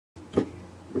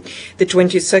The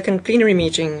 22nd plenary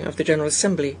meeting of the General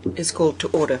Assembly is called to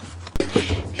order.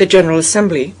 The General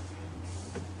Assembly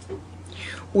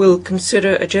will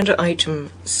consider agenda item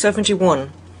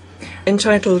 71,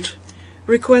 entitled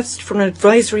Request for an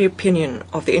Advisory Opinion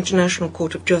of the International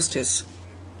Court of Justice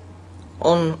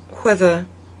on whether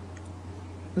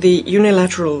the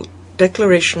unilateral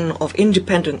declaration of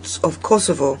independence of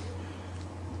Kosovo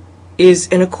is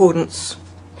in accordance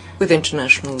with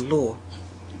international law.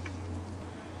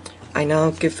 I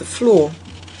now give the floor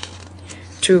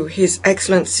to His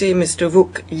Excellency Mr.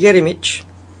 Vuk Jeremic,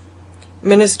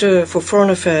 Minister for Foreign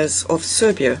Affairs of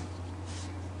Serbia,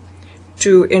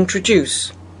 to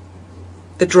introduce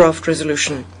the draft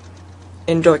resolution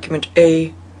in document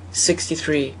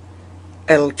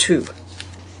A63L2.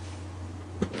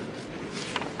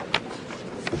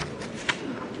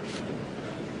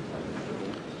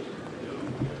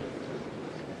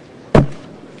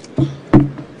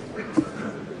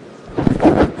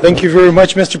 Thank you very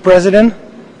much, Mr. President.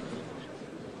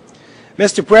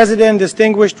 Mr. President,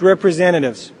 distinguished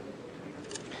representatives,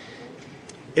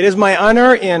 it is my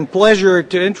honor and pleasure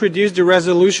to introduce the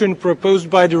resolution proposed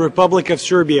by the Republic of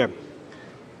Serbia,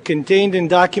 contained in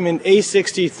document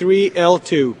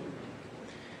A63L2.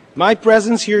 My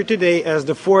presence here today as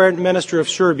the Foreign Minister of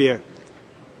Serbia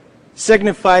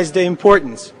signifies the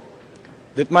importance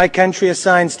that my country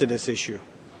assigns to this issue.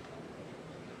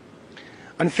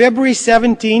 On February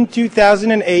 17,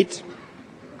 2008,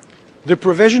 the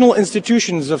provisional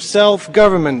institutions of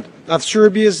self-government of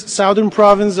Serbia's southern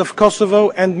province of Kosovo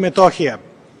and Metohija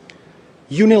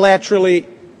unilaterally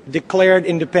declared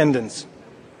independence.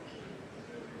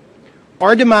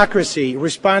 Our democracy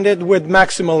responded with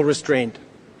maximal restraint.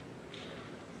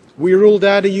 We ruled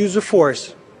out the use of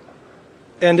force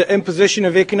and the imposition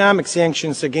of economic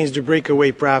sanctions against the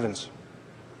breakaway province.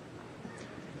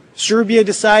 Serbia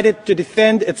decided to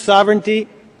defend its sovereignty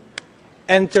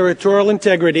and territorial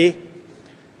integrity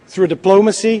through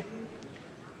diplomacy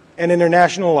and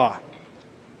international law.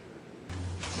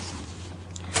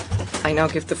 I now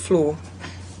give the floor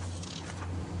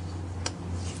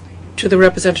to the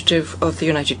representative of the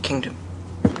United Kingdom.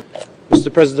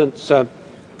 Mr. President,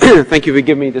 thank you for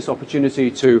giving me this opportunity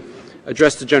to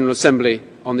address the General Assembly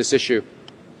on this issue.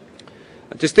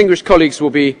 Distinguished colleagues will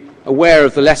be aware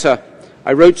of the letter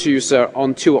I wrote to you, sir,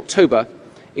 on 2 October,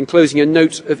 enclosing a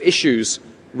note of issues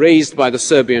raised by the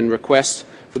Serbian request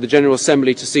for the General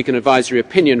Assembly to seek an advisory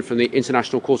opinion from the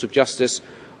International Court of Justice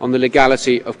on the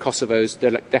legality of Kosovo's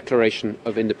declaration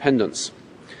of independence.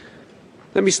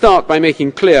 Let me start by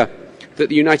making clear that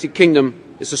the United Kingdom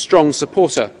is a strong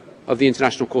supporter of the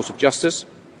International Court of Justice.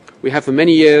 We have for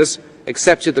many years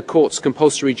accepted the Court's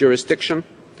compulsory jurisdiction.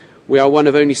 We are one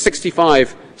of only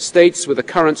 65 states with a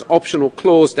current optional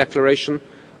clause declaration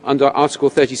under Article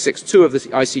 36(2) of the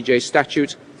ICJ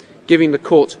statute, giving the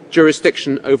Court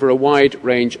jurisdiction over a wide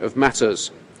range of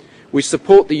matters. We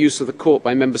support the use of the Court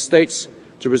by Member States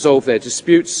to resolve their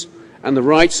disputes and the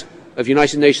right of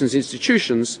United Nations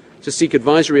institutions to seek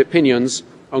advisory opinions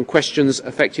on questions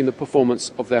affecting the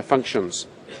performance of their functions.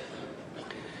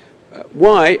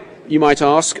 Why, you might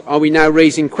ask, are we now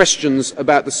raising questions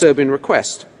about the Serbian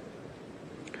request?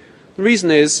 The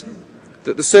reason is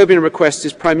that the Serbian request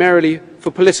is primarily for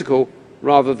political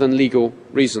rather than legal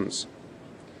reasons.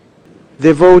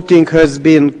 The voting has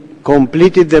been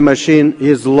completed. The machine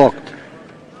is locked.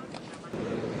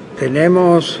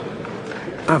 Tenemos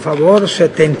a favor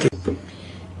 70.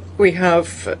 We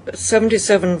have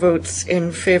 77 votes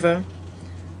in favor,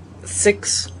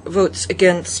 6 votes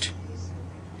against,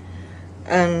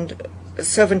 and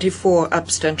 74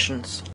 abstentions.